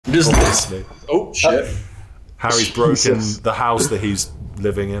Obviously. Oh, shit. Harry's broken the house that he's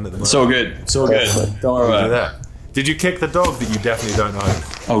living in at the moment. So good. Don't worry about that. Did you kick the dog that you definitely don't own?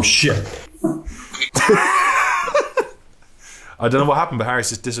 Oh, shit. I don't know what happened, but Harry's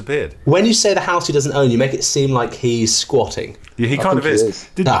just disappeared. When you say the house he doesn't own, you make it seem like he's squatting. Yeah, he kind of is.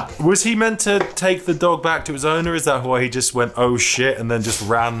 Was he meant to take the dog back to his owner? Is that why he just went, oh shit, and then just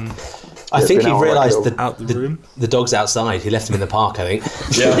ran? I think he realised out the room. The dog's outside. He left him in the park, I think.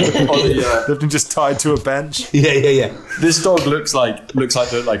 Yeah. Left him just tied to a bench. Yeah. This dog looks like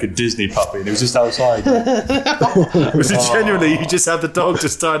a Disney puppy, and it was just outside. Was it genuinely you just had the dog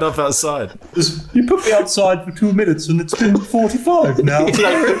just tied up outside? You put me outside for 2 minutes, and it's been 45 now.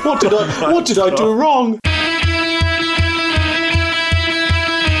 Like, what did I do wrong?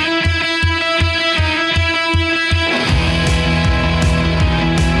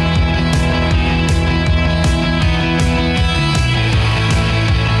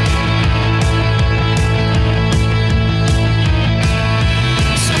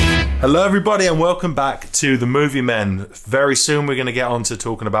 Hello everybody and welcome back to The Movie Men. Very soon we're going to get on to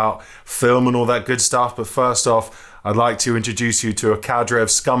talking about film and all that good stuff, but first off I'd like to introduce you to a cadre of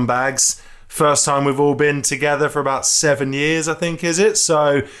scumbags. First time we've all been together for about 7 years, I think, is it?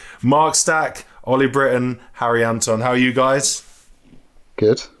 So Mark Stack, Ollie Britton, Harry Anton, how are you guys?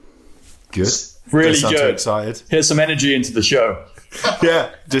 Good. Really Don't sound good. Too excited. Here's some energy into the show.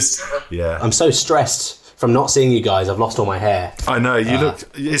 Yeah. I'm so stressed from not seeing you guys. I've lost all my hair. I know, you look.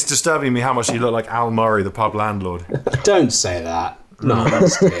 It's disturbing me how much you look like Al Murray, the pub landlord. Don't say that. No, don't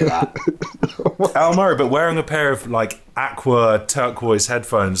say that. Al Murray, but wearing a pair of like aqua turquoise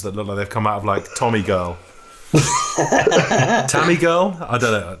headphones that look like they've come out of like Tommy Girl. Tammy Girl? I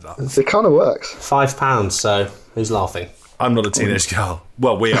don't know. It kind of works. £5, so who's laughing? I'm not a teenage girl.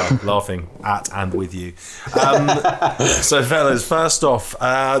 Well, we are laughing at and with you. So, fellas, first off,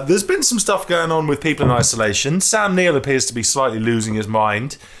 there's been some stuff going on with people in isolation. Sam Neill appears to be slightly losing his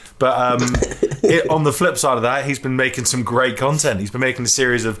mind. But on the flip side of that, he's been making some great content. He's been making a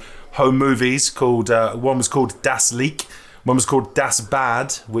series of home movies called... one was called Das Leak. One was called Das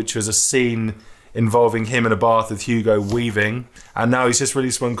Bad, which was a scene involving him in a bath with Hugo Weaving. And now he's just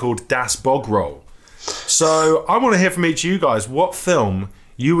released one called Das Bog Roll. So I want to hear from each of you guys what film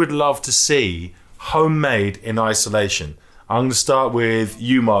you would love to see homemade in isolation. I'm going to start with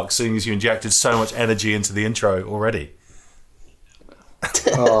you, Mark, seeing as you injected so much energy into the intro already.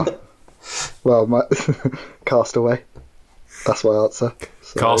 Well, my Castaway. That's my answer.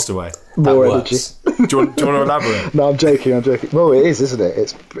 So, Castaway. More energy. Do you want to elaborate? No, I'm joking. Well, it is, isn't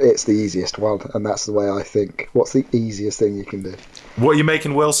it? It's the easiest one, and that's the way I think. What's the easiest thing you can do? What are you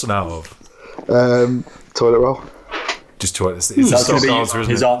making Wilson out of? Toilet roll. Just toilet. It's That's going to be answer,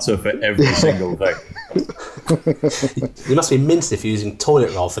 his answer for every single thing. You must be minced if you're using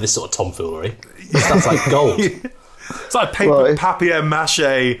toilet roll for this sort of tomfoolery. That's like gold. It's like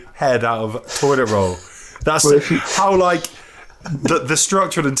papier-mâché head out of toilet roll. That's how, like, the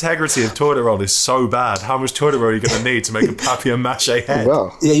structural integrity of toilet roll is so bad. How much toilet roll are you going to need to make a papier-mâché head?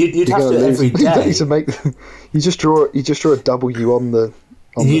 Well, yeah, you'd have to do it every day. You just draw a W on the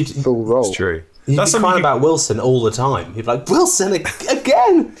full roll. It's true. You'd be crying about Wilson all the time. You'd be like, Wilson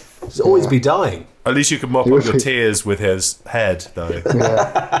again. He'd always be dying. At least you could mop up your tears with his head, though.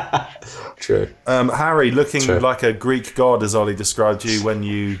 Yeah. True. Harry, looking like a Greek god, as Ollie described you when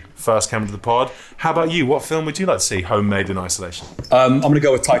you first came to the pod. How about you? What film would you like to see homemade in isolation? I'm going to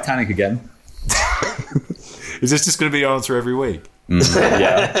go with Titanic again. Is this just going to be your answer every week?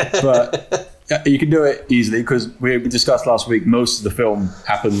 Yeah, but you can do it easily because we discussed last week. Most of the film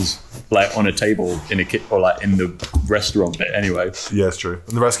happens like on a table in a kit or like in the restaurant bit anyway. Yeah, it's true.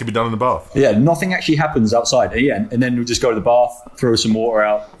 And the rest can be done in the bath. Yeah, nothing actually happens outside. Yeah, and then we just go to the bath, throw some water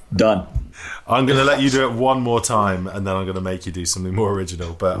out, done. I'm going to let you do it one more time, and then I'm going to make you do something more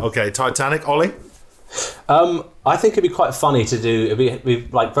original. But okay, Titanic, Ollie. I think it'd be quite funny to do. It'd be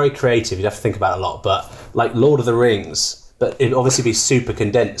like very creative. You'd have to think about it a lot, but like Lord of the Rings. But it'd obviously be super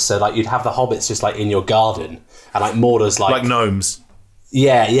condensed. So like you'd have the hobbits just like in your garden, and like Mordor's like gnomes.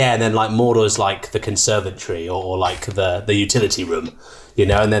 Yeah, and then like Mordor's like the conservatory or like the utility room, you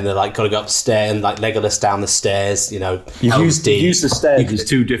know. And then they're like got to go upstairs and like Legolas down the stairs, you know. You use the stairs as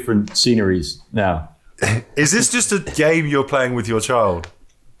two different sceneries now. Is this just a game you're playing with your child?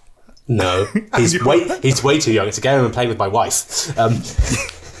 No, he's way too young. It's a game I'm playing with my wife.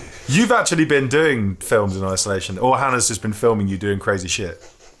 You've actually been doing films in isolation, or Hannah's just been filming you doing crazy shit?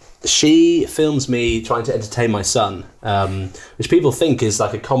 She films me trying to entertain my son, which people think is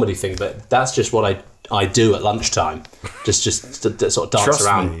like a comedy thing, but that's just what I do at lunchtime. Just to sort of dance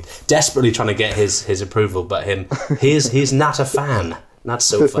around, desperately trying to get his approval. But he's not a fan. Not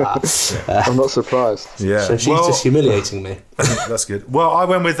so far. I'm not surprised. Yeah. So she's just humiliating me. That's good. Well, I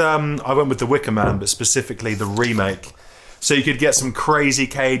went with The Wicker Man, but specifically the remake. So you could get some crazy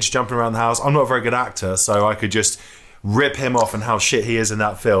Cage jumping around the house. I'm not a very good actor, so I could just rip him off and how shit he is in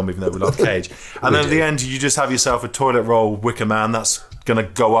that film, even though we love Cage. And then at the end, you just have yourself a toilet roll Wicker Man that's going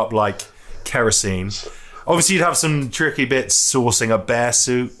to go up like kerosene. Obviously, you'd have some tricky bits sourcing a bear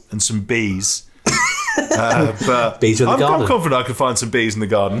suit and some bees. But Bees in the garden. I'm confident I could find some bees in the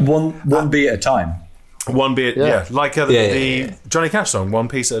garden. One bee at a time. One bee, like the Johnny Cash song, one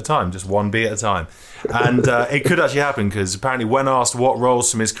piece at a time, just one bee at a time. And it could actually happen because apparently when asked what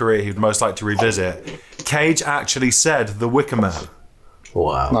roles from his career he'd most like to revisit, Cage actually said The Wicker Man.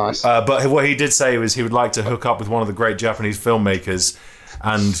 Wow. Nice. But what he did say was he would like to hook up with one of the great Japanese filmmakers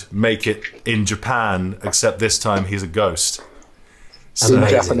and make it in Japan, except this time he's a ghost. In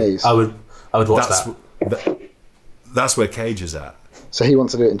Japanese. I would watch that. That's where Cage is at. So he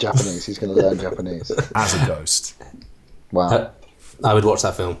wants to do it in Japanese. He's going to learn Japanese. As a ghost. Wow. I would watch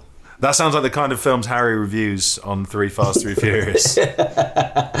that film. That sounds like the kind of films Harry reviews on 3 Fast 3 Furious.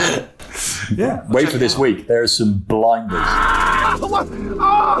 Yeah. Wait for this week. There are some blinders.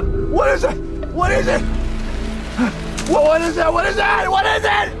 What is it? What is it? What is it? What is it? What is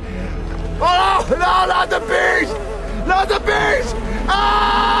it? Oh, no, not the bees! Not the bees!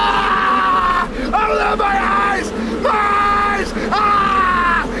 Ah! Oh, my eyes! My eyes!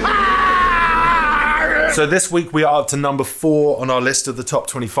 Ah! Ah! So this week we are up to number 4 on our list of the top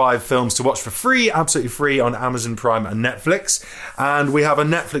 25 films to watch for free, absolutely free on Amazon Prime and Netflix. And we have a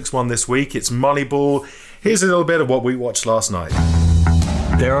Netflix one this week. It's Moneyball. Here's a little bit of what we watched last night.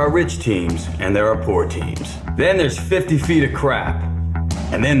 There are rich teams and there are poor teams. Then there's 50 feet of crap.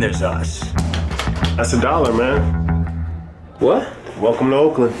 And then there's us. That's $1, man. What? Welcome to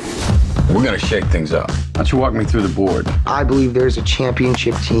Oakland. We're gonna shake things up. Why don't you walk me through the board? I believe there's a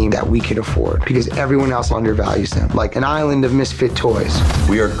championship team that we can afford because everyone else undervalues them, like an island of misfit toys.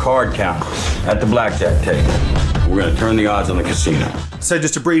 We are card counters at the blackjack table. We're gonna turn the odds on the casino. So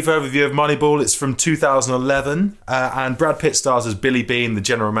just a brief overview of Moneyball. It's from 2011 and Brad Pitt stars as Billy Beane, the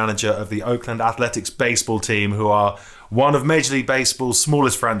general manager of the Oakland Athletics baseball team, who are one of Major League Baseball's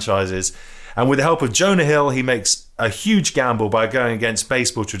smallest franchises. And with the help of Jonah Hill, he makes a huge gamble by going against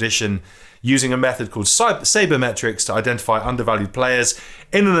baseball tradition, using a method called sabermetrics to identify undervalued players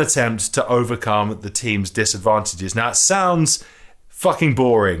in an attempt to overcome the team's disadvantages. Now, it sounds fucking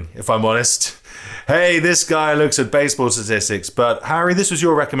boring, if I'm honest. Hey, this guy looks at baseball statistics. But, Harry, this was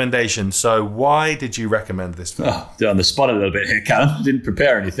your recommendation, so why did you recommend this film? Oh, on the spot a little bit here, Callum. Didn't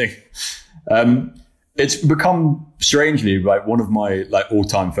prepare anything. It's become, strangely, like one of my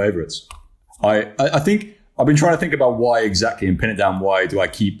all-time favourites. I think I've been trying to think about why exactly and pin it down. Why do I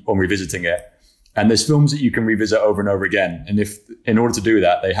keep on revisiting it? And there's films that you can revisit over and over again. And if in order to do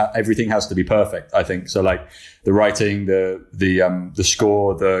that, everything has to be perfect, I think. So like the writing, the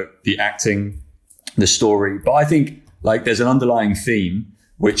score, the acting, the story. But I think like there's an underlying theme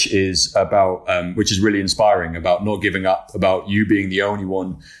which is really inspiring, about not giving up, about you being the only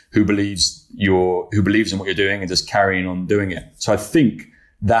one who believes in what you're doing and just carrying on doing it. So I think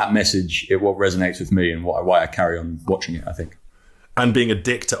that message is what resonates with me and why I carry on watching it, I think. And being a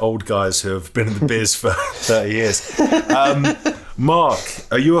dick to old guys who have been in the biz for 30 years. Mark,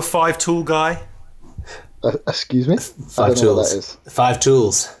 are you a 5-tool guy? Excuse me? I don't know what that is. 5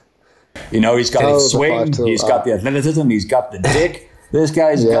 tools. You know, he's got his swing, he's got the athleticism, he's got the dick. This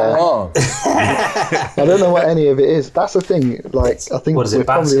guy's got on. I don't know what any of it is. That's the thing. Like, I think we're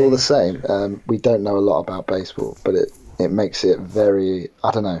probably all the same. We don't know a lot about baseball, but it makes it very,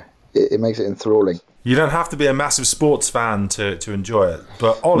 I don't know, it makes it enthralling. You don't have to be a massive sports fan to enjoy it.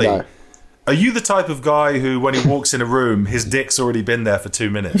 But Ollie, are you the type of guy who, when he walks in a room, his dick's already been there for 2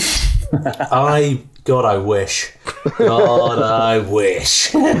 minutes? God, I wish. God, I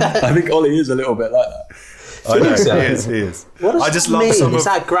wish. I think Ollie is a little bit like that. I know, he is. What does I just that love mean? some Is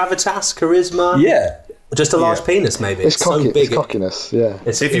that gravitas, charisma? Yeah. Just a large penis, maybe. It's cocky, so big. it's cockiness, yeah.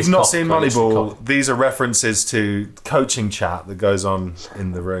 If you've not seen Moneyball, these are references to coaching chat that goes on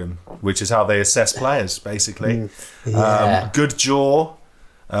in the room, which is how they assess players, basically. Yeah. Good jaw,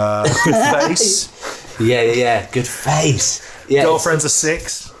 good face. Yeah. Good face. Yeah, Girlfriend's a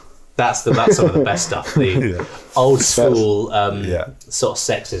 6. That's some of the best stuff. The old school sort of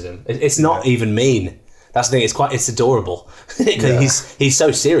sexism. It's not even mean. That's the thing. It's adorable. He's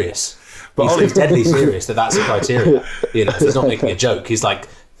so serious. But he's deadly serious. That's the criteria. You know, he's not making a joke. He's like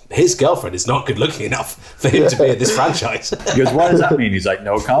his girlfriend is not good looking enough for him to be in this franchise. He goes, what does that mean? He's like,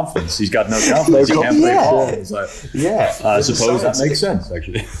 no confidence. He's got no confidence. He can't play ball. It's like, I suppose that makes sense,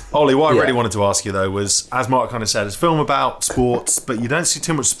 actually. Ollie, what I really wanted to ask you, though, was, as Mark kind of said, it's a film about sports, but you don't see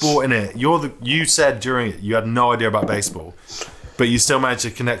too much sport in it. You said during it you had no idea about baseball, but you still managed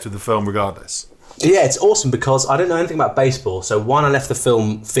to connect with the film regardless. Yeah, it's awesome because I don't know anything about baseball. So one, I left the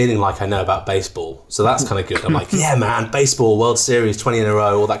film feeling like I know about baseball. So that's kind of good. I'm like, yeah, man, baseball, World Series, 20 in a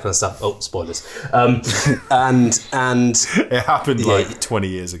row, all that kind of stuff. Oh, spoilers. And it happened like 20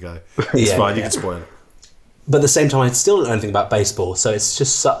 years ago. It's fine, you can spoil it. But at the same time, I still don't know anything about baseball. So it's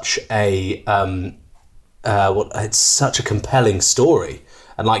just such a it's such a compelling story.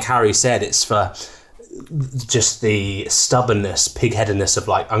 And like Harry said, it's for just the stubbornness, pig-headedness of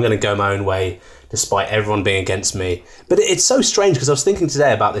like, I'm going to go my own way despite everyone being against me. But it's so strange because I was thinking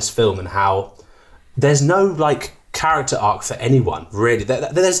today about this film and how there's no like character arc for anyone, really.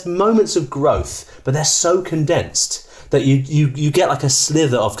 There's moments of growth, but they're so condensed that you get like a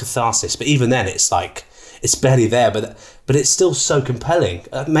slither of catharsis. But even then, it's like, it's barely there, but it's still so compelling.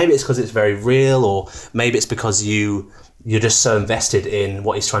 Maybe it's because it's very real, or maybe it's because you're just so invested in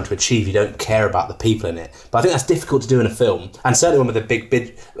what he's trying to achieve, you don't care about the people in it. But I think that's difficult to do in a film, and certainly one with a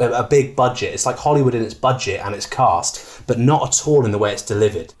big budget. It's like Hollywood in its budget and its cast, but not at all in the way it's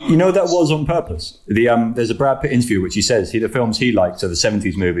delivered. You know, that was on purpose. There's a Brad Pitt interview which he says the films he likes are the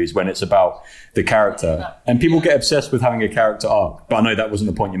 70s movies when it's about the character, and people get obsessed with having a character arc. But I know that wasn't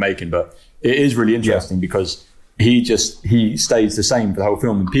the point you're making, but it is really interesting because he stays the same for the whole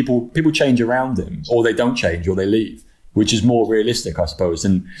film, and people change around him, or they don't change, or they leave, which is more realistic, I suppose.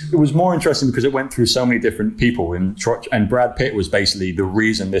 And it was more interesting because it went through so many different people. And Brad Pitt was basically the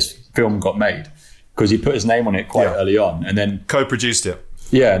reason this film got made, because he put his name on it quite early on, and then co-produced it.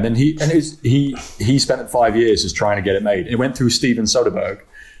 Yeah, and then he spent 5 years just trying to get it made. It went through Steven Soderbergh.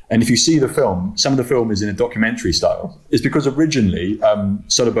 And if you see the film, some of the film is in a documentary style. It's because originally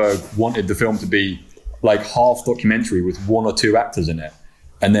Soderbergh wanted the film to be like half documentary with one or two actors in it,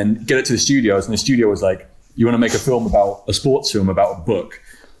 and then get it to the studios, and the studio was like, you want to make a sports film about a book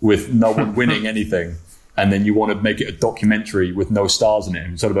with no one winning anything, and then you want to make it a documentary with no stars in it.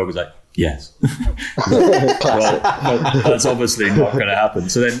 And Soderbergh was like, yes. Well, that's obviously not going to happen.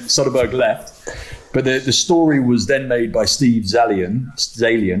 So then Soderbergh left. But the story was then made by Steve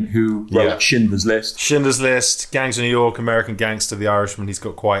Zalian, who wrote Schindler's List. Schindler's List, Gangs of New York, American Gangster, The Irishman. He's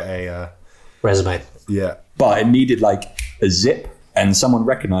got quite a... resume. Yeah. But it needed like a zip, and someone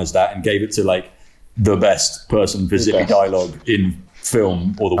recognized that and gave it to like the best person for zippy dialogue in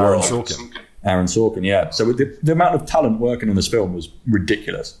film or the world. Aaron Sorkin, yeah. So the amount of talent working on this film was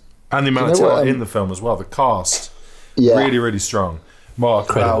ridiculous. And the amount of talent in the film as well. The cast, really, really strong. Mark,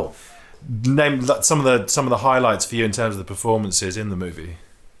 incredible. Name some of the highlights for you in terms of the performances in the movie.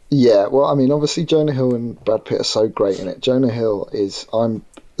 Yeah, well, I mean, obviously Jonah Hill and Brad Pitt are so great in it. Jonah Hill I'm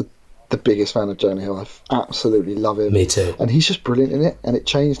the biggest fan of Jonah Hill. I absolutely love him. Me too. And he's just brilliant in it, and it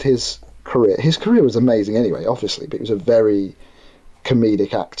changed his career. His career was amazing anyway, obviously, but he was a very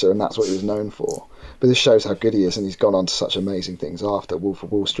comedic actor, and that's what he was known for. But this shows how good he is, and he's gone on to such amazing things after Wolf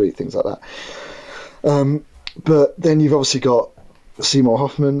of Wall Street, things like that. But then you've obviously got Seymour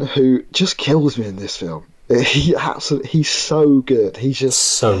Hoffman, who just kills me in this film. He's so good. He's just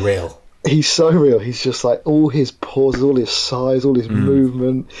so real. He's so real. He's just like, all his pauses, all his sighs, all his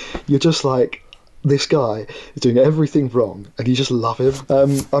movement. You're just like, this guy is doing everything wrong, and you just love him.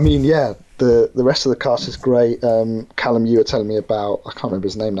 I mean, yeah, the rest of the cast is great. Callum, you were telling me about, I can't remember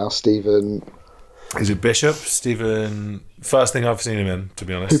his name now, Stephen... Is it Bishop? Stephen... First thing I've seen him in, to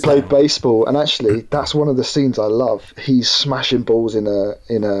be honest. Who played baseball, and actually, that's one of the scenes I love. He's smashing balls in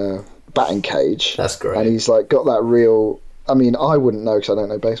a batting cage. That's great. And he's like got that real... I mean, I wouldn't know because I don't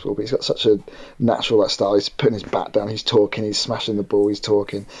know baseball, but he's got such a natural style. He's putting his bat down, he's talking, he's smashing the ball, he's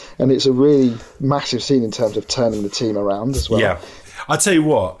talking. And it's a really massive scene in terms of turning the team around as well. Yeah. I tell you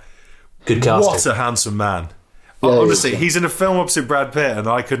what. Good casting. What a handsome man. Yeah, honestly, he's in a film opposite Brad Pitt, and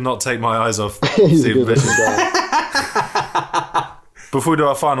I could not take my eyes off Stephen Bishop. Before we do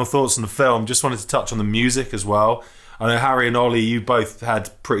our final thoughts on the film, just wanted to touch on the music as well. I know Harry and Ollie, you both had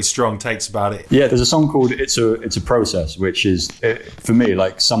pretty strong takes about it. Yeah, there's a song called "It's a Process," which is, for me,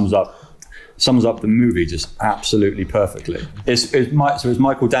 like sums up the movie just absolutely perfectly. It's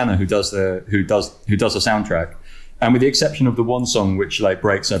Michael Danner who does the soundtrack. And with the exception of the one song which like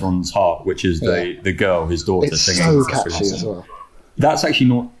breaks everyone's heart, which is the girl, his daughter, it's singing. So catchy as well. That's actually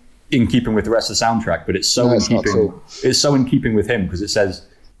not in keeping with the rest of the soundtrack, but it's so in keeping. It's so in keeping with him because it says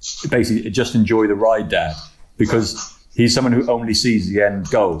basically just enjoy the ride, Dad, because he's someone who only sees the end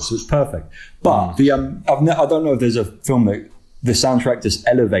goal, so it's perfect. But I don't know if there's a film that the soundtrack just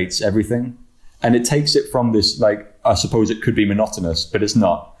elevates everything, and it takes it from this, like, I suppose it could be monotonous, but it's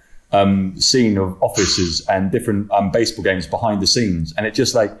not, scene of offices and different baseball games behind the scenes, and it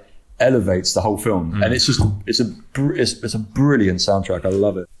just like elevates the whole film. And it's just it's a brilliant soundtrack. I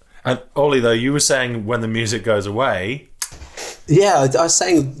love it. And Ollie, though, you were saying when the music goes away. Yeah, I was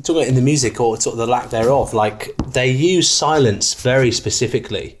saying, talking about in the music or sort of the lack thereof, like they use silence very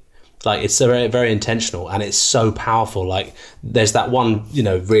specifically. Like it's very, very intentional, and it's so powerful. Like there's that one, you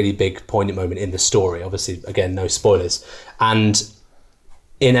know, really big poignant moment in the story. Obviously, again, no spoilers. And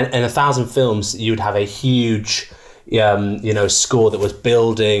in 1,000 films, you'd have a huge, you know, score that was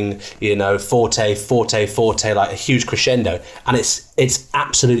building, you know, forte, forte, forte, like a huge crescendo, and it's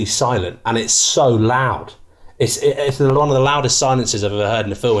absolutely silent, and it's so loud. It's one of the loudest silences I've ever heard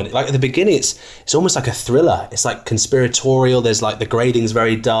in a film. And like at the beginning, it's almost like a thriller. It's like conspiratorial. There's like the grading's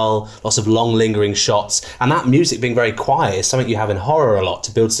very dull, lots of long lingering shots, and that music being very quiet is something you have in horror a lot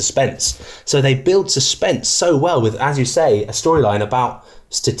to build suspense. So they build suspense so well with, as you say, a storyline about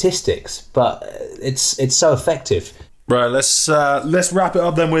statistics, but it's so effective. Right, let's wrap it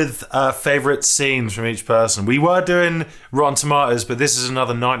up then with favourite scenes from each person. We were doing Rotten Tomatoes, but this is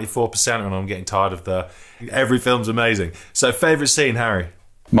another 94%, and I'm getting tired of every film's amazing. So favourite scene, Harry?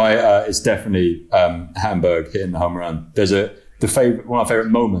 My it's definitely Hamburg hitting the home run. One of my favourite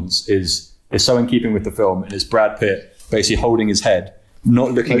moments is so in keeping with the film, and it's Brad Pitt basically holding his head,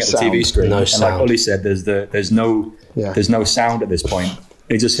 not looking at the TV screen. No and sound. like Ollie said, there's no sound at this point.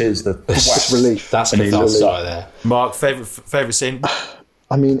 It just hears the It's relief. That's catharsis right there. Mark, favourite scene?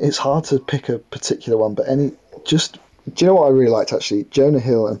 I mean, it's hard to pick a particular one, but do you know what I really liked actually? Jonah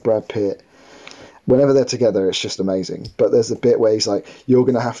Hill and Brad Pitt, whenever they're together, it's just amazing. But there's a bit where he's like, you're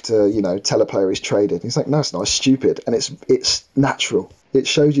going to have to, you know, tell a player he's traded. He's like, no, it's not, it's stupid. And it's natural. It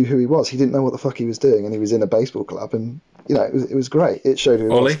showed you who he was. He didn't know what the fuck he was doing, and he was in a baseball club, and, you know, it was great. It showed who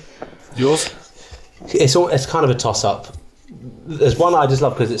he Ollie, was. yours? It's kind of a toss-up. There's one I just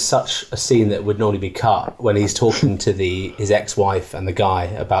love because it's such a scene that would normally be cut when he's talking to his ex-wife and the guy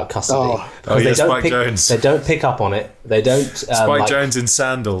about custody. Spike Jones. They don't pick up on it. They don't. Spike Jones in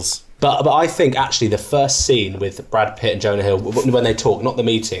sandals. But I think actually the first scene with Brad Pitt and Jonah Hill when they talk, not the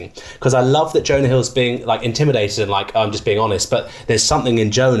meeting, because I love that Jonah Hill's being like intimidated and like, I'm just being honest, but there's something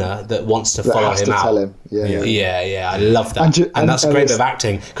in Jonah that wants to follow him out. Tell him. Yeah, I love that, and that's a great bit of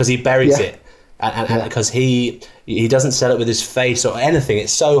acting because he buries it. And because he doesn't sell it with his face or anything,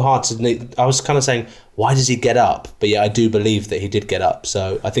 it's so hard to. I was kind of saying, why does he get up? But yeah, I do believe that he did get up.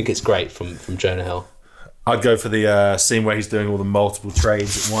 So I think it's great from Jonah Hill. I'd go for the scene where he's doing all the multiple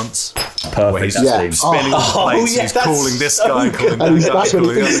trades at once. Perfect. Where he's spinning the plates. He's calling this guy, calling that guy,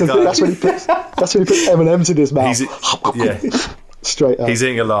 calling the other guy. That's when he puts M&M's in his mouth. Straight up. He's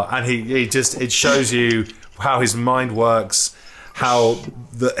eating a lot, and it shows you how his mind works. How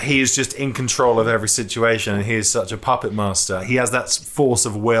he is just in control of every situation, and he is such a puppet master. He has that force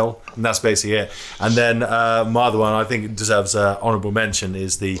of will, and that's basically it. And then my other one, I think it deserves honourable mention,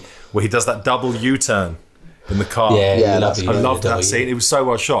 is where he does that double U-turn in the car. I loved that scene. It was so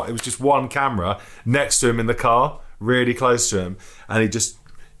well shot. It was just one camera next to him in the car, really close to him, and he just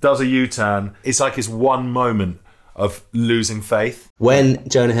does a U-turn. It's like his one moment of losing faith. When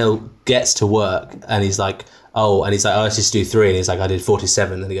Jonah Hill gets to work and he's like, oh, I just do 3, and he's like, I did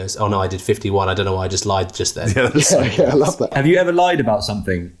 47, and he goes, oh no, I did 51. I don't know why I just lied just then. I love that. Have you ever lied about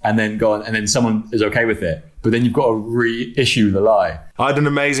something and then someone is okay with it, but then you've got to reissue the lie? I had an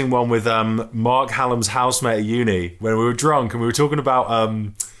amazing one with Mark Hallam's housemate at uni when we were drunk and we were talking about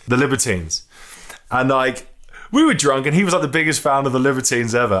the Libertines, and like, we were drunk, and he was like the biggest fan of the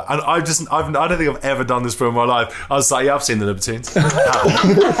Libertines ever. And I don't think I've ever done this before in my life. I was like, yeah, I've seen the Libertines. And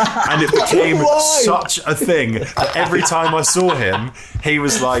it became such a thing that every time I saw him, he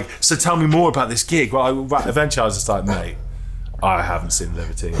was like, so tell me more about this gig. Well, eventually I was just like, mate, I haven't seen the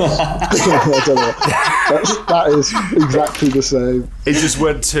Libertines. I don't know. That is exactly the same. It just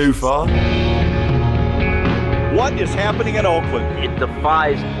went too far. What is happening in Oakland? It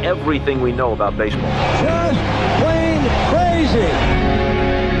defies everything we know about baseball. Just plain crazy.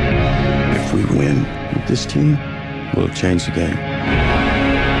 If we win with this team, we'll change the game.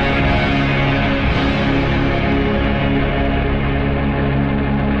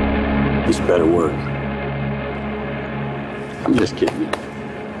 This better work. I'm just kidding.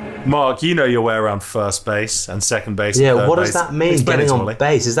 Mark, you know your way around first base and second base. Yeah, and third what base. does that mean, getting on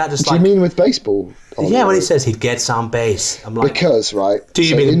base? Is that just Do you mean with baseball? Yeah, when he says he gets on base. I'm like, because, right? Do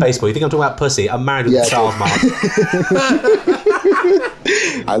you mean in baseball? You think I'm talking about pussy? I'm married with a child, Mark.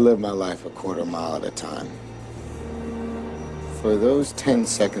 I live my life a quarter mile at a time. For those 10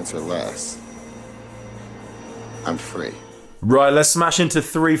 seconds or less, I'm free. Right, let's smash into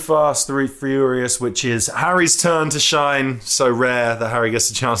 3 Fast, 3 Furious, which is Harry's turn to shine. So rare that Harry gets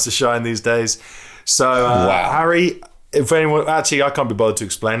a chance to shine these days. So, Harry, if anyone... Actually, I can't be bothered to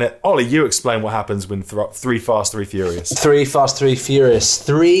explain it. Ollie, you explain what happens when 3 Fast, 3 Furious. 3 Fast, 3 Furious.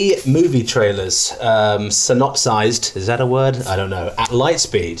 3 movie trailers, synopsized, is that a word? I don't know. At light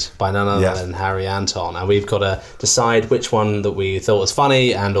speed by none other than Harry Anton. And we've got to decide which one that we thought was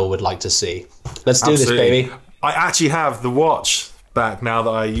funny and or would like to see. Let's do this, baby. I actually have the watch back now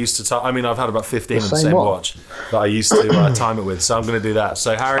that I used to... I've had about 15 of the same watch that I used to time it with. So I'm going to do that.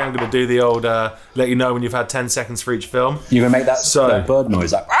 So, Harry, I'm going to do the old... let you know when you've had 10 seconds for each film. You're going to make that bird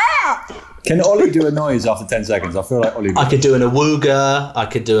noise. Like, Can Ollie do a noise after 10 seconds? I feel like Ollie... I could do an awooga. I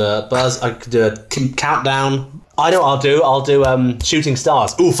could do a buzz. I could do a countdown. I know what I'll do shooting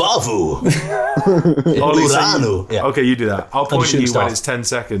stars. Oofavu. Ollie, okay, you do that. I'll point at you when it's 10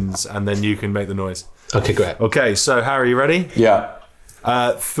 seconds and then you can make the noise. Okay, great. Okay, so Harry, you ready? Yeah.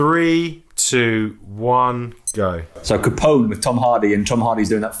 3, 2, 1, go. So Capone with Tom Hardy, and Tom Hardy's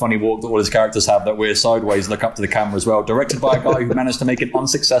doing that funny walk that all his characters have that we're sideways, look up to the camera as well. Directed by a guy who managed to make an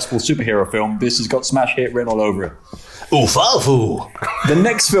unsuccessful superhero film. This has got smash hit written all over it. Oofavu. The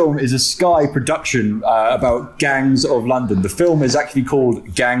next film is a Sky production about gangs of London. The film is actually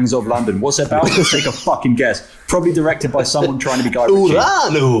called Gangs of London. What's it about? Take a fucking guess. Probably directed by someone trying to be Guy Ritchie.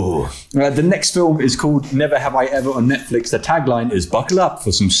 The next film is called Never Have I Ever on Netflix. The tagline is buckle up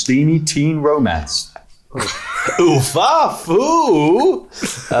for some steamy teen romance. Oofafu.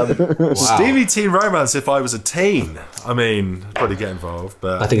 Steamy teen romance if I was a teen. I'd probably get involved,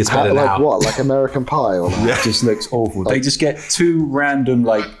 but I think it's better now. Like what? Like American Pie? Or It just looks awful. They just get 2 random,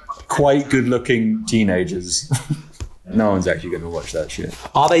 quite good-looking teenagers. No one's actually going to watch that shit.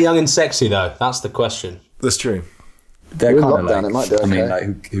 Are they young and sexy, though? That's the question. That's true. They're kind of lockdown, it might do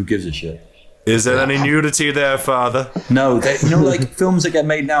okay. Who gives a shit? Is there any nudity there, Father? No, films that get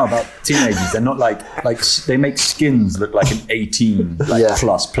made now about teenagers, they're not like they make skins look like an 18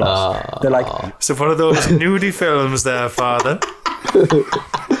 plus. They're like so one of those nudie films there, Father.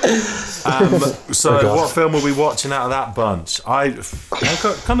 What film are we watching out of that bunch? I kind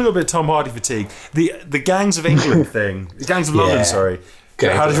of got a bit Tom Hardy fatigue. The Gangs of England thing, the Gangs of London, sorry.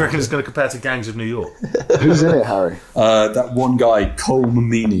 How do you reckon it's going to compare to Gangs of New York? Who's in it, Harry? That one guy, Cole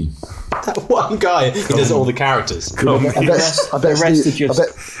Meany. That one guy. He does all the characters. I bet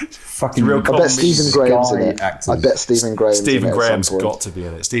Stephen Graham's in it. I bet Stephen Graham's in it. Stephen Graham's got to be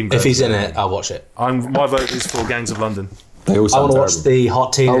in it. If he's in it, I'll watch it. My vote is for Gangs of London. They all I want to watch terrible. the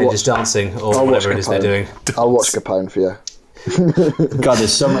hot teenagers dancing or whatever it is they're doing. I'll watch Capone for you. God,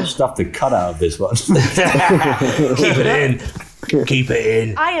 there's so much stuff to cut out of this one. Keep it in. Keep it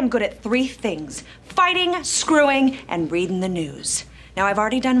in. I am good at 3 things: fighting, screwing, and reading the news. Now, I've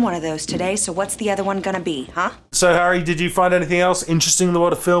already done one of those today, so what's the other one gonna be, huh? So, Harry, did you find anything else interesting in the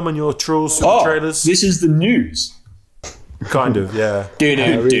world of film and your trolls trailers? This is the news. Kind of, yeah.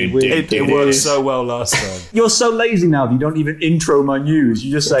 It worked so well last time. You're so lazy now that you don't even intro my news.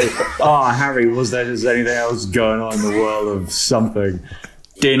 You just say, Harry, was there just anything else going on in the world of something?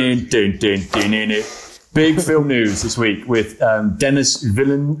 Big film news this week with Denis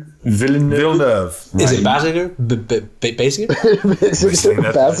Villeneuve. Is it Basinger?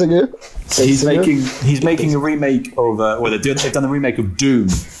 Basinger? He's making a remake of they've done a remake of Doom,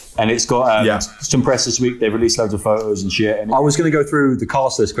 and it's got some press this week. They've released loads of photos and shit. And I was going to go through the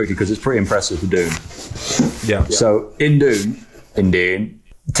cast list quickly because it's pretty impressive for Doom. Yeah. So in Doom,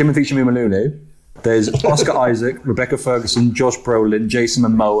 Timothée Chalamet, there's Oscar Isaac, Rebecca Ferguson, Josh Brolin, Jason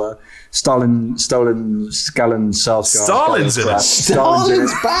Momoa, Stalin's in it.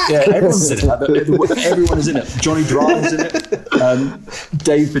 Stalin's back. Yeah, everyone's in it. Everyone is in it. Johnny Drive's in it.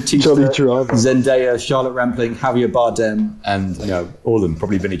 Dave Bautista, Zendaya, Charlotte Rampling, Javier Bardem, and all of them.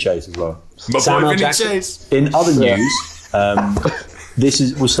 Probably Vinny Chase as well. Samuel Jackson. In other news, this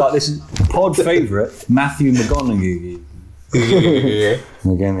is pod favourite Matthew McConaughey.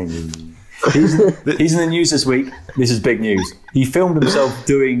 He's in the news this week. This is big news. He filmed himself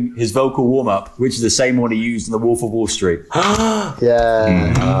doing his vocal warm-up, which is the same one he used in The Wolf of Wall Street.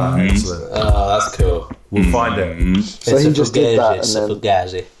 Yeah. Excellent. Oh, that's cool. We'll find it. So he just did that and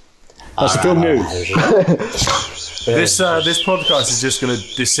then... That's the film news. This podcast is just going to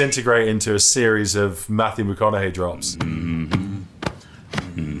disintegrate into a series of Matthew McConaughey drops.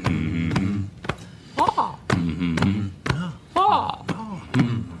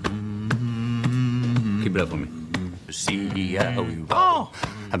 Keep it up for me. See how we roll.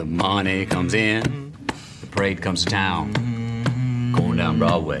 How the money comes in, the parade comes to town. Going down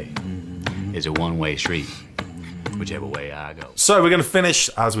Broadway is a one-way street. whichever way I go. So we're going to finish,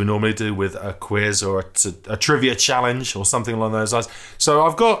 as we normally do, with a quiz or a trivia challenge or something along those lines. So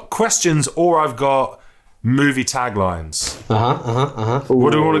I've got questions or I've got movie taglines.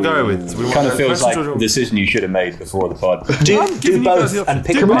 What do we want to go with? It kind of feels like a decision you should have made before the pod. Do both and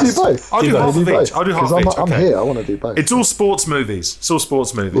pick Can we do both? I'll do half of each. I'll do half of each. I'm here. I want to do both. It's all sports movies.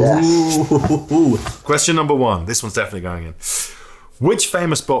 Yes. Question number 1. This one's definitely going in. Which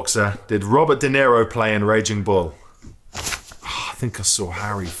famous boxer did Robert De Niro play in Raging Bull? Oh, I think I saw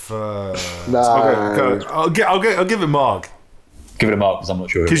Harry first. No. I'll give it Mark. Give it a mark because I'm not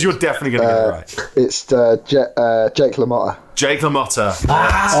sure. Because you're definitely going to get it right. It's Jake LaMotta. Jake LaMotta.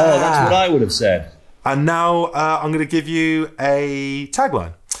 Oh, that's what I would have said. And now I'm going to give you a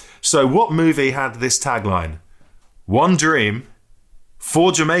tagline. So what movie had this tagline? 1 dream,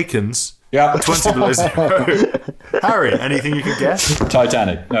 4 Jamaicans, 20 below zero. Harry, anything you could guess?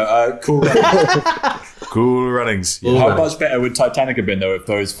 Titanic. No, Cool Runnings. Cool Runnings. Yeah. How much better would Titanic have been, though, if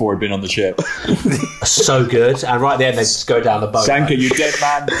those 4 had been on the ship? So good. And right there, they just go down the boat. Sanka, you dead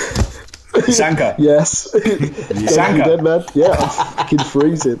man. Sanka. Yes. Sanka. Dead man. Yeah, I'm fucking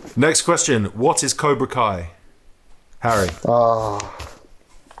freezing. Next question. What is Cobra Kai? Harry. I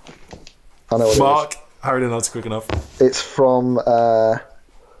know what Mark. Harry didn't answer quick enough. It's from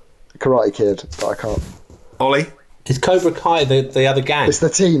Karate Kid, but I can't. Ollie? Is Cobra Kai the other gang? It's the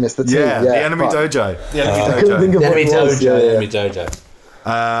team. Yeah, the Enemy Dojo. The Enemy I couldn't think of The what Enemy it was. Dojo. The Enemy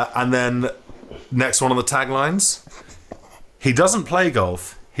Dojo. And then next one on the taglines. He doesn't play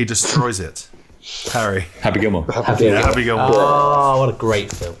golf. He destroys it. Harry. Happy Gilmore. Happy Gilmore. Oh, what a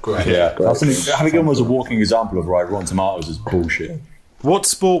great film. Great. Yeah. Happy Gilmore's a walking example of why Rotten Tomatoes is bullshit. What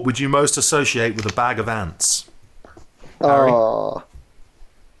sport would you most associate with a bag of ants? Harry? Oh.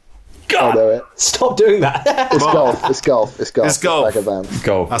 God. I know it. Stop doing that. It's golf. It's golf. It's golf. It's golf. Like a band.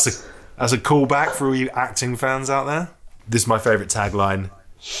 Golf. That's a callback for all you acting fans out there. This is my favourite tagline.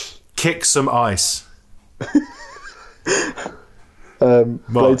 Kick some ice.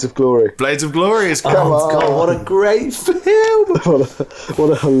 Blades of Glory. Blades of Glory is Oh, called. God, what a great film. What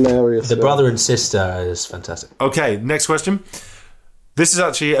a hilarious The film. brother and sister is fantastic. Okay, next question. This is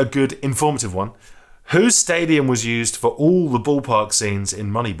actually a good informative one. Whose stadium was used for all the ballpark scenes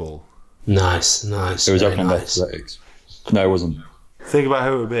in Moneyball? Nice. It was very Oakland nice. Athletics. No, it wasn't. Think about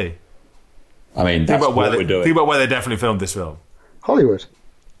who it would be. I mean, Think that's about what we're doing. Think about where they definitely filmed this film. Hollywood.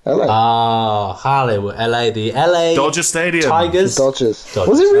 LA. Oh, Hollywood, LA, the LA Dodger Stadium. Tigers. Dodgers.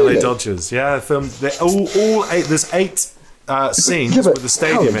 Was it really? LA Dodgers. Yeah, filmed. All 8. There's 8 scenes Yeah, but with the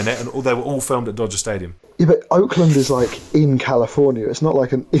stadium Callum- in it, and they were all filmed at Dodger Stadium. Yeah, but Oakland is like in California. It's not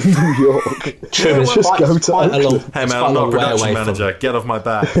like in New York. True, it's Just quite- go it's to quite a long- Oakland. Hey it's man, quite I'm a not a long way production away from- manager. Get off my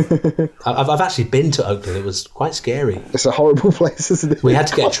back. I've actually been to Oakland. It was quite scary. It's a horrible place, isn't it? We had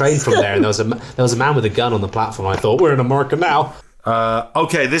to get a train from there, and there was a man with a gun on the platform. I thought, we're in America now.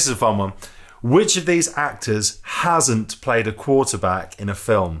 Okay, this is a fun one. Which of these actors hasn't played a quarterback in a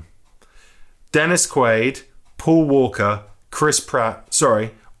film? Dennis Quaid, Paul Walker, Chris Pratt.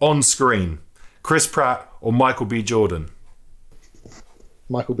 Sorry, on screen. Chris Pratt or Michael B. Jordan?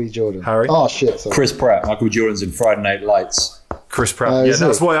 Michael B. Jordan. Harry? Oh, shit. Sorry. Chris Pratt. Michael Jordan's in Friday Night Lights. Chris Pratt. Oh, Yeah, is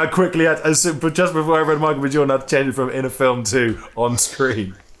that's it? why I quickly had. But just before I read Michael B. Jordan, I had to change it from in a film to on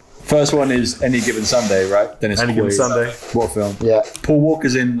screen. First one is Any Given Sunday, right? Dennis Any Given Quaid. Sunday. What film? Yeah. Paul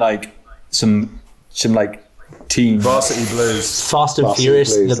Walker's in like some like teen. Varsity Blues. Fast and Varsity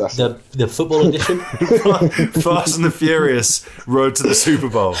Furious, Blues, the football edition. Fast and the Furious Road to the Super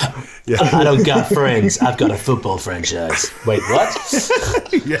Bowl. Yeah. I don't got friends. I've got a football franchise. Wait, what?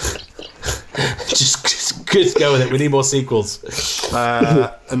 Yeah. just go with it. We need more sequels.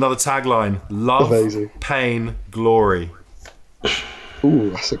 Another tagline: Love, Amazing. pain, glory.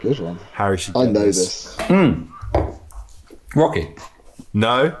 Ooh, that's a good one. Harry should I get know this. this. Rocky.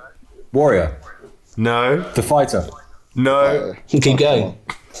 No. Warrior. No. The Fighter. No. Keep going.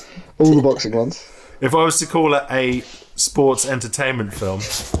 All the boxing ones. If I was to call it a sports entertainment film,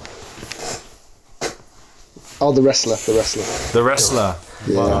 Oh, The Wrestler. The Wrestler. The Wrestler.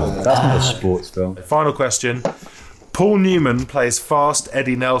 Yeah. That's not a sports film. Final question. Paul Newman plays Fast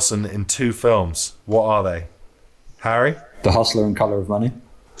Eddie Nelson in 2 films. What are they? Harry? The Hustler and Color of Money.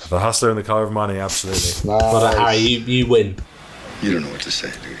 The Hustler and the Color of Money, absolutely. Nice. Well, Harry, you win. You don't know what to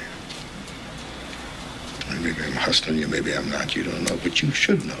say, do you? Maybe I'm hustling you, maybe I'm not. You don't know, but you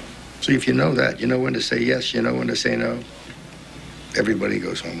should know. So if you know that, you know when to say yes, you know when to say no. Everybody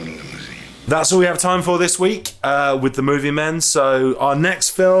goes home in a limousine. That's all we have time for this week with the Movie Men. So our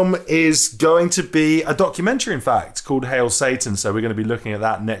next film is going to be a documentary, in fact, called Hail Satan. So we're going to be looking at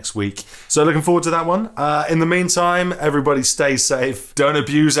that next week. So looking forward to that one. In the meantime, everybody stay safe. Don't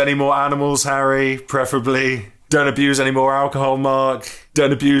abuse any more animals, Harry, preferably. Don't abuse any more alcohol, Mark.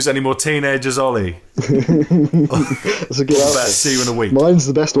 Don't abuse any more teenagers, Ollie. That's a good answer. See you in a week. Mine's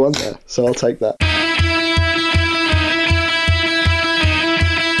the best one there, so I'll take that.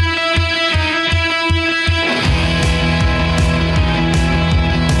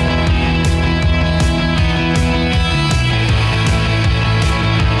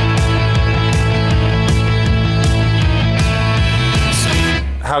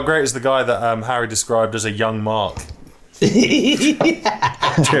 How great is the guy that Harry described as a young Mark? Jeremy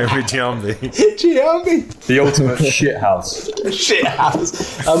Giambi. Giambi. The ultimate shithouse.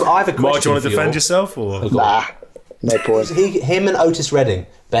 Shithouse. I have a question. Mark, do you want to defend yourself? Or? Nah, no point. Him and Otis Redding,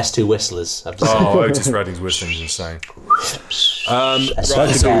 best two whistlers. Otis Redding's whistling is insane.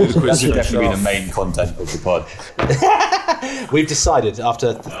 That should definitely be the main content of the pod. We've decided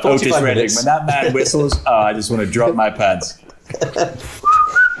after 45 Otis Redding, minutes. when that man whistles, I just want to drop my pants.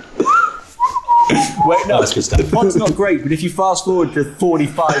 Wait, no, the pod's not great, but if you fast forward to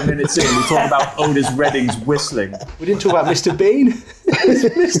 45 minutes in, we talk about Otis Redding's whistling. We didn't talk about Mr. Bean.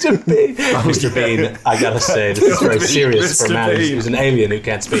 Mr. Bean. Mr. Bean, I gotta say, this is very serious for a man who's an alien who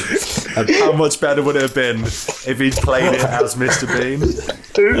can't speak. How much better would it have been if he'd played it as Mr. Bean?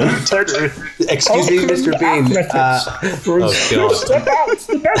 Excuse me, Mr. Bean. Oh, God. Step out,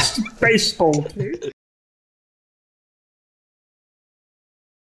 the best baseball team.